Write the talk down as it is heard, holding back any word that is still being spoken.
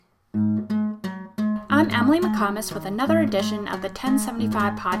I'm Emily McComas with another edition of the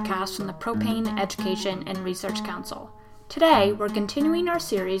 1075 podcast from the Propane Education and Research Council. Today, we're continuing our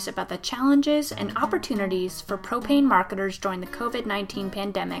series about the challenges and opportunities for propane marketers during the COVID-19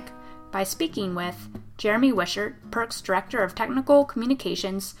 pandemic by speaking with Jeremy Wishart, PERC's Director of Technical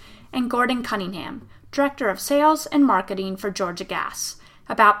Communications, and Gordon Cunningham, Director of Sales and Marketing for Georgia Gas,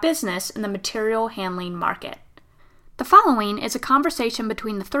 about business in the material handling market. The following is a conversation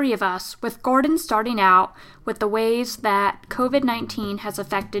between the three of us, with Gordon starting out with the ways that COVID-19 has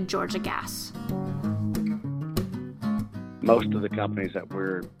affected Georgia Gas. Most of the companies that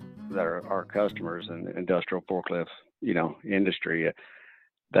are our customers in the industrial forklift, industry,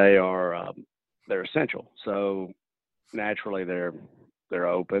 they're essential. So naturally they're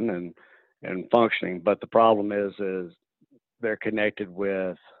open and functioning. But the problem is they're connected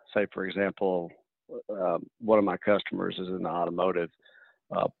with, say, for example, one of my customers is in the automotive.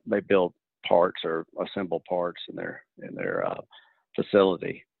 They build parts or assemble parts in their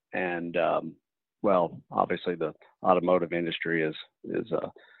facility, and obviously the automotive industry is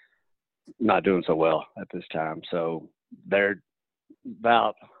not doing so well at this time. So they're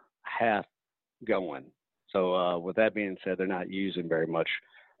about half going. So with that being said, they're not using very much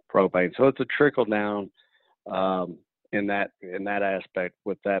propane. So it's a trickle down in that aspect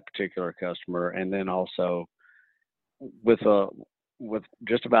with that particular customer, and then also with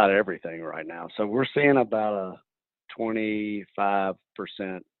just about everything right now. So we're seeing about a 25%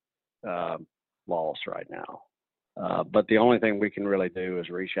 loss right now. But the only thing we can really do is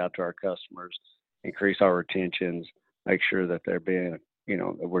reach out to our customers, increase our retentions, make sure that they're being,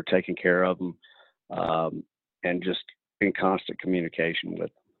 that we're taking care of them, and just in constant communication with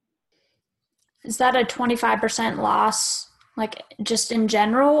them. Is that a 25% loss, like just in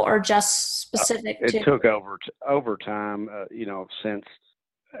general, or just specific to? It took over time, since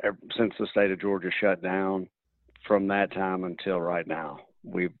the state of Georgia shut down. From that time until right now,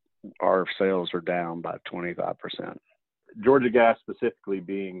 our sales are down by 25%. Georgia Gas specifically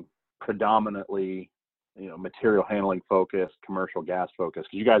being predominantly, material handling focused, commercial gas focused,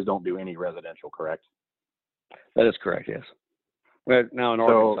 because you guys don't do any residential, correct? That is correct, yes. Well, now in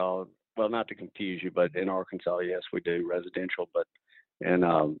Arkansas, well, not to confuse you, but in Arkansas, yes, we do residential, but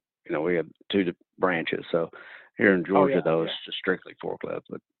we have two branches. So here in Georgia, it's just strictly forklift,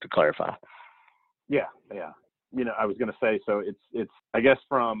 but to clarify. Yeah. I was going to say, so it's I guess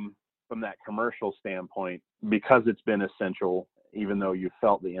from that commercial standpoint, because it's been essential, even though you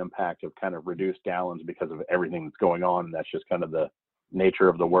felt the impact of kind of reduced gallons because of everything that's going on, and that's just kind of the nature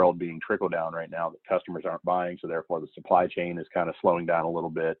of the world being trickled down right now, that customers aren't buying, so therefore the supply chain is kind of slowing down a little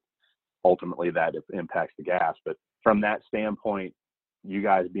bit. Ultimately, that impacts the gas. But from that standpoint, you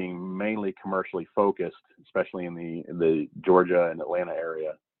guys being mainly commercially focused, especially in the Georgia and Atlanta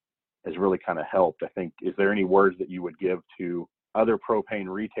area, has really kind of helped. I think, is there any words that you would give to other propane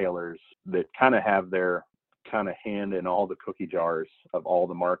retailers that kind of have their kind of hand in all the cookie jars of all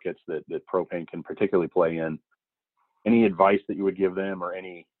the markets that propane can particularly play in? Any advice that you would give them, or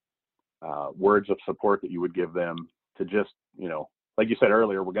any words of support that you would give them to just, like you said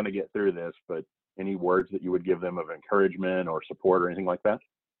earlier, we're going to get through this, but any words that you would give them of encouragement or support or anything like that?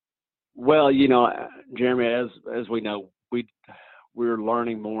 Well, Jeremy, as we know, we're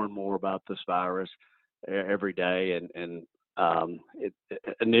learning more and more about this virus every day, and it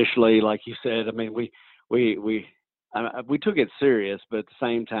initially, like you said, I mean, we took it serious, but at the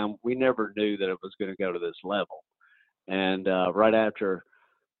same time, we never knew that it was going to go to this level. And right after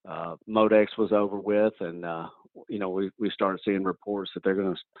Modex was over with, and we started seeing reports that they're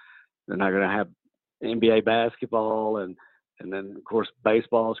not going to have NBA basketball, and then of course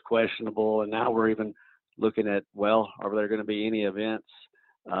baseball is questionable, and now we're even looking at, are there going to be any events,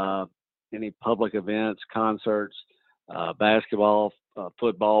 any public events, concerts, basketball,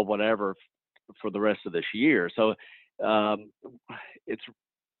 football, whatever, for the rest of this year? So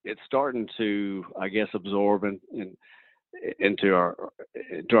it's starting to, I guess, absorb into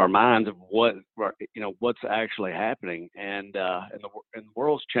our minds of what's actually happening, and the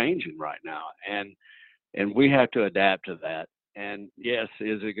world's changing right now, and we have to adapt to that. And yes,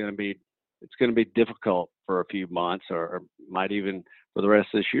 it's going to be difficult for a few months, or might even for the rest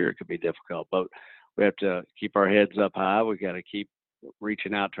of this year it could be difficult, but we have to keep our heads up high. We got to keep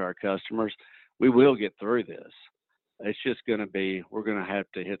reaching out to our customers. We will get through this. It's just going to be, we're going to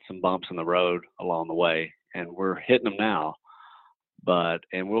have to hit some bumps in the road along the way, and we're hitting them now.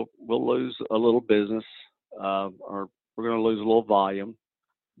 And we'll lose a little business, or we're going to lose a little volume,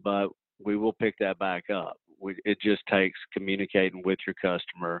 but we will pick that back up. It just takes communicating with your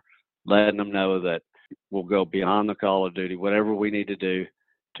customer, letting them know that we'll go beyond the call of duty, whatever we need to do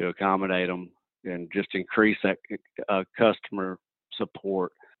to accommodate them, and just increase that customer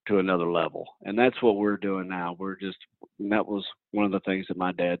support to another level. And that's what we're doing now. And that was one of the things that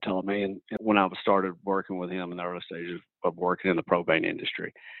my dad taught me. And when I started working with him in the early stages of working in the propane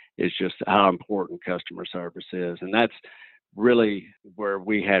industry, is just how important customer service is. And that's really where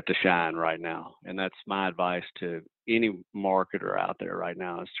we have to shine right now. And that's my advice to any marketer out there right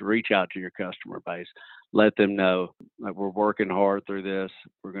now, is to reach out to your customer base. Let them know that we're working hard through this.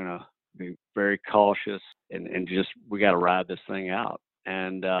 We're going to be very cautious and just, we got to ride this thing out.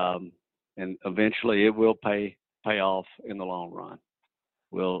 And eventually it will pay off in the long run.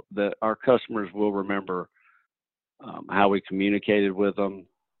 Our customers will remember how we communicated with them,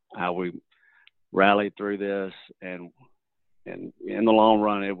 how we rallied through this, and in the long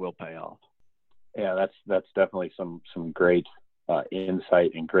run, it will pay off. Yeah, that's definitely some great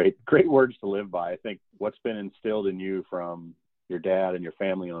insight and great words to live by. I think what's been instilled in you from your dad and your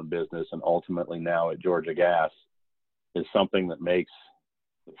family-owned business, and ultimately now at Georgia Gas, is something that makes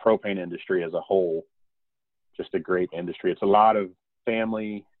the propane industry as a whole just a great industry. It's a lot of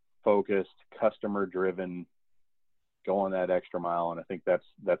family-focused, customer-driven, going that extra mile, and I think that's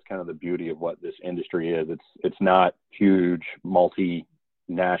kind of the beauty of what this industry is. It's not huge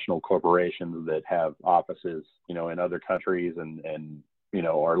multinational corporations that have offices, in other countries and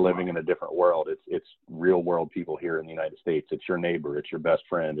are living in a different world. It's real world people here in the United States. It's your neighbor, it's your best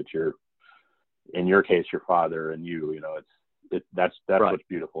friend, it's in your case, your father and you. That's right. What's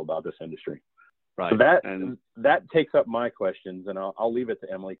beautiful about this industry. Right. So that takes up my questions, and I'll leave it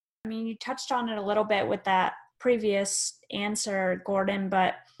to Emily. I mean, you touched on it a little bit with that previous answer, Gordon,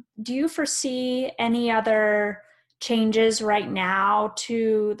 but do you foresee any other changes right now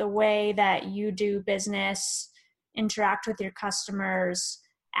to the way that you do business, interact with your customers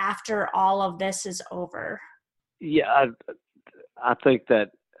after all of this is over? Yeah, I think that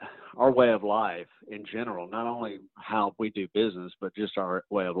our way of life in general, not only how we do business, but just our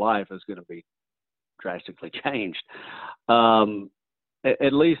way of life is going to be drastically changed.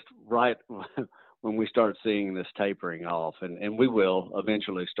 At least right when we start seeing this tapering off, and we will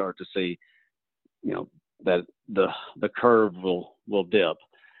eventually start to see, that the curve will dip.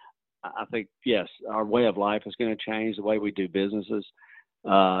 I think, yes, our way of life is going to change. The way we do businesses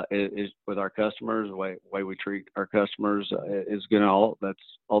is with our customers, the way we treat our customers is going to that's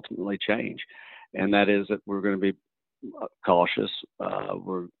ultimately change. And that is that we're going to be cautious.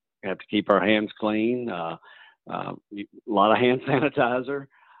 We have to keep our hands clean, a lot of hand sanitizer.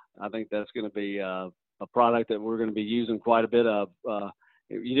 I think that's going to be a product that we're going to be using quite a bit of.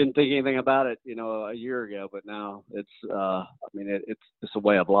 You didn't think anything about it, a year ago, but now it's a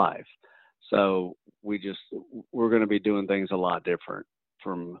way of life. So we're going to be doing things a lot different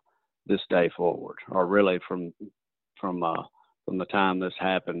from this day forward, or really from the time this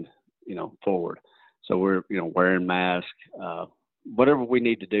happened, forward. So we're, wearing masks, whatever we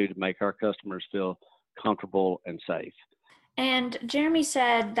need to do to make our customers feel comfortable and safe. And Jeremy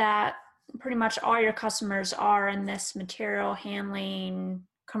said that pretty much all your customers are in this material handling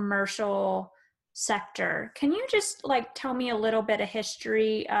commercial sector. Can you just tell me a little bit of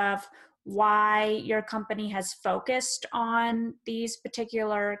history of why your company has focused on these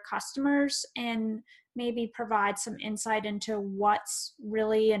particular customers, and maybe provide some insight into what's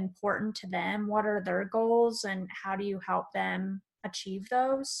really important to them? What are their goals, and how do you help them achieve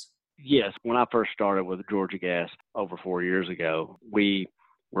those? Yes. When I first started with Georgia Gas over 4 years ago, we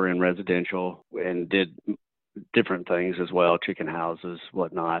were in residential and did different things as well, chicken houses,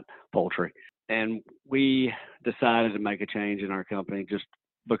 whatnot, poultry. And we decided to make a change in our company just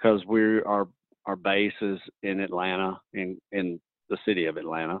because our base is in Atlanta, in the city of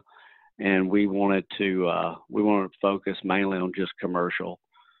Atlanta. And we wanted to focus mainly on just commercial,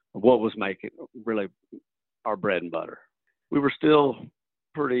 what was making really our bread and butter. We were still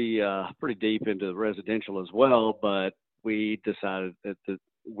pretty deep into the residential as well, but we decided that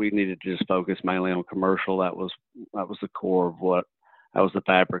we needed to just focus mainly on commercial. That was the core of that was the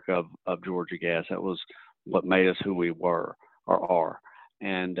fabric of Georgia Gas. That was what made us who we were or are.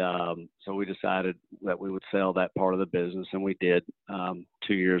 And so we decided that we would sell that part of the business, and we did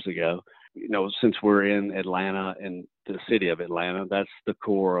 2 years ago. Since we're in Atlanta, in the city of Atlanta, that's the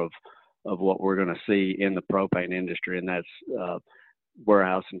core of what we're going to see in the propane industry, and that's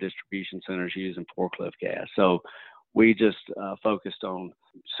warehouse and distribution centers using forklift gas. So we just focused on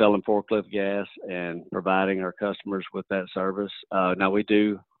selling forklift gas and providing our customers with that service. Now we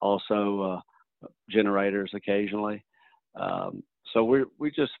do also generators occasionally. So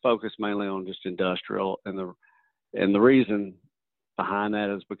we just focus mainly on just industrial, and the reason behind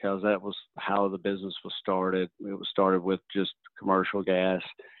that is because that was how the business was started. It was started with just commercial gas,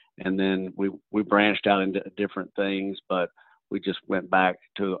 and then we branched out into different things, but we just went back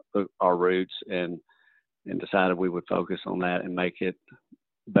to our roots and decided we would focus on that and make it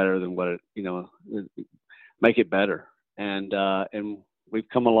better than what make it better. And we've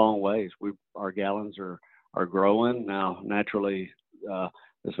come a long ways. Our gallons are growing now. Naturally,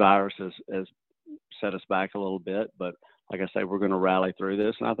 this virus has set us back a little bit, but like I say, we're going to rally through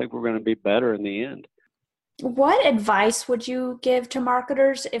this, and I think we're going to be better in the end. What advice would you give to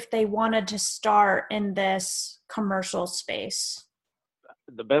marketers if they wanted to start in this commercial space?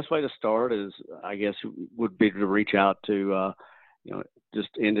 The best way to start is, I guess, would be to reach out to, just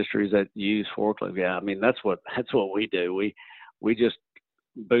industries that use forklift. Yeah, I mean, that's what we do. We just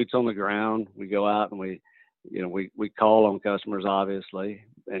boots on the ground. We go out and we call on customers, obviously,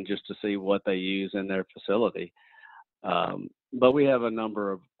 and just to see what they use in their facility. But we have a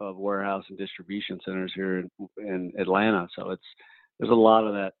number of warehouse and distribution centers here in Atlanta, so there's a lot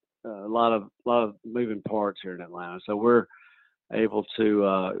of that, a lot of moving parts here in Atlanta. So we're able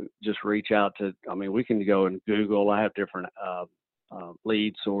to just reach out to. I mean, we can go and Google. I have different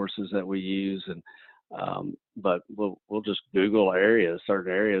lead sources that we use, but we'll just Google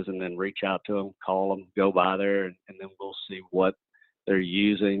certain areas, and then reach out to them, call them, go by there, and then we'll see what they're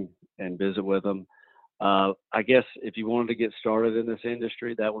using and visit with them. I guess if you wanted to get started in this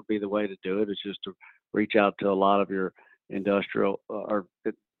industry, that would be the way to do it. Is just to reach out to a lot of your industrial or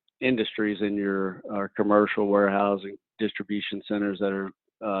industries in your commercial warehousing distribution centers that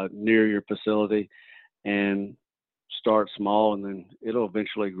are near your facility, and start small, and then it'll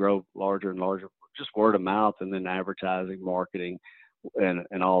eventually grow larger and larger. Just word of mouth, and then advertising, marketing,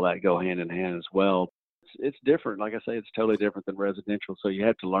 and all that go hand in hand as well. It's different. Like I say, it's totally different than residential. So you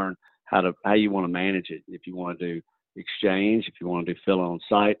have to learn how you want to manage it. If you want to do exchange, if you want to do fill on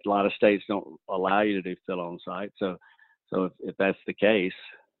site, a lot of states don't allow you to do fill on site. So if that's the case,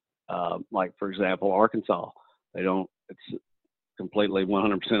 like for example, Arkansas, they don't. It's completely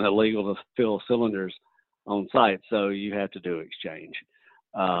 100% illegal to fill cylinders on site. So you have to do exchange.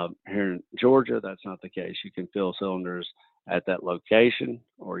 Here in Georgia, that's not the case. You can fill cylinders at that location,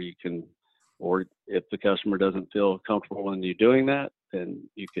 or if the customer doesn't feel comfortable in you doing that, then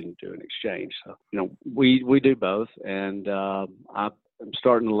you can do an exchange. So, we do both, and I'm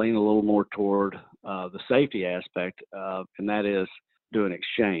starting to lean a little more toward the safety aspect, and that is doing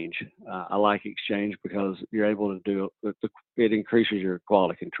exchange. I like exchange because you're able to do it increases your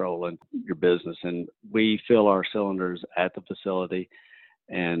quality control in your business, and we fill our cylinders at the facility.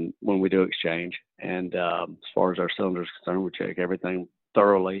 And when we do exchange, and as far as our cylinders are concerned, we check everything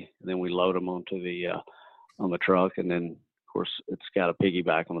thoroughly, and then we load them onto on the truck, and then of course it's got a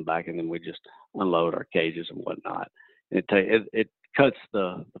piggyback on the back, and then we just unload our cages and whatnot. And it cuts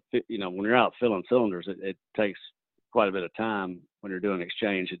when you're out filling cylinders, it takes quite a bit of time. When you're doing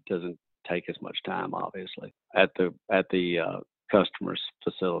exchange, it doesn't take as much time, obviously, at the customer's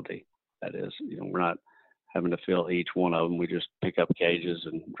facility. That is, we're not having to fill each one of them. We just pick up cages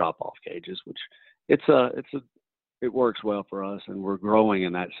and drop off cages, which it works well for us, and we're growing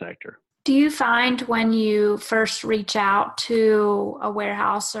in that sector. Do you find when you first reach out to a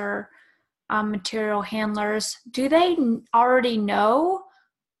warehouse or material handlers, do they already know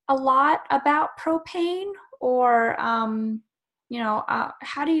a lot about propane, or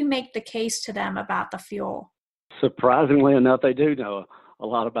how do you make the case to them about the fuel? Surprisingly enough, they do know a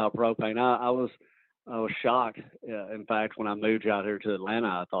lot about propane. I was shocked. In fact, when I moved out here to Atlanta,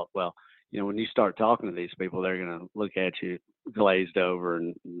 I thought, well, when you start talking to these people, they're going to look at you glazed over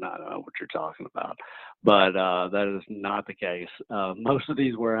and not know what you're talking about. But that is not the case. Most of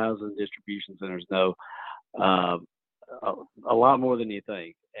these warehouses and distribution centers know a lot more than you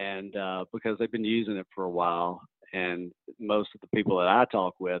think, and because they've been using it for a while, and most of the people that I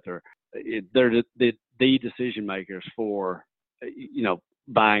talk with they're the decision makers for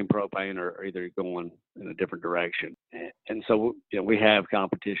buying propane or either going in a different direction. And so we have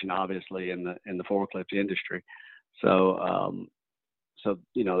competition, obviously, in the forklift industry. So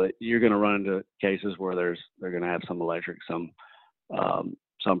you're going to run into cases where they're going to have some electric, some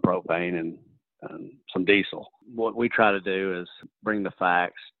propane, and some diesel. What we try to do is bring the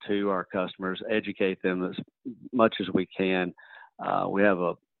facts to our customers, educate them as much as we can. We have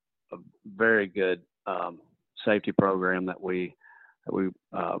a very good safety program that we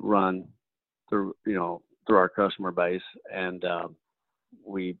run through our customer base, and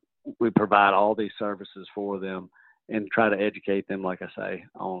we provide all these services for them and try to educate them, like I say,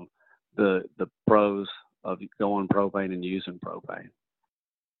 on the pros of going propane and using propane.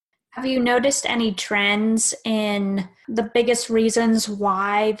 Have you noticed any trends in the biggest reasons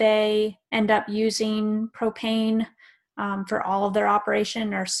why they end up using propane for all of their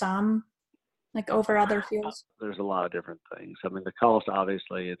operation, or some, like over other fuels? There's a lot of different things. I mean, the cost,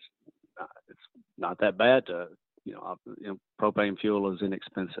 obviously, it's not that bad to, propane fuel is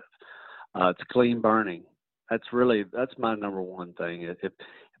inexpensive. It's clean burning. That's my number one thing. If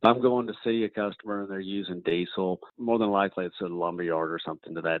I'm going to see a customer and they're using diesel, more than likely it's a lumberyard or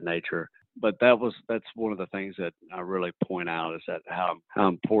something to that nature. But that's one of the things that I really point out, is that how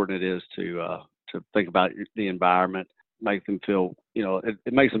important it is to think about the environment, make them feel,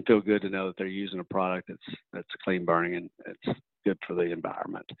 it makes them feel good to know that they're using a product that's clean burning and it's good for the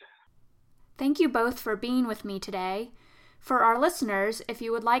environment. Thank you both for being with me today. For our listeners, if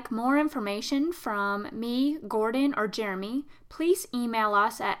you would like more information from me, Gordon, or Jeremy, please email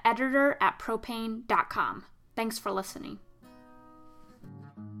us at editor@propane.com. Thanks for listening.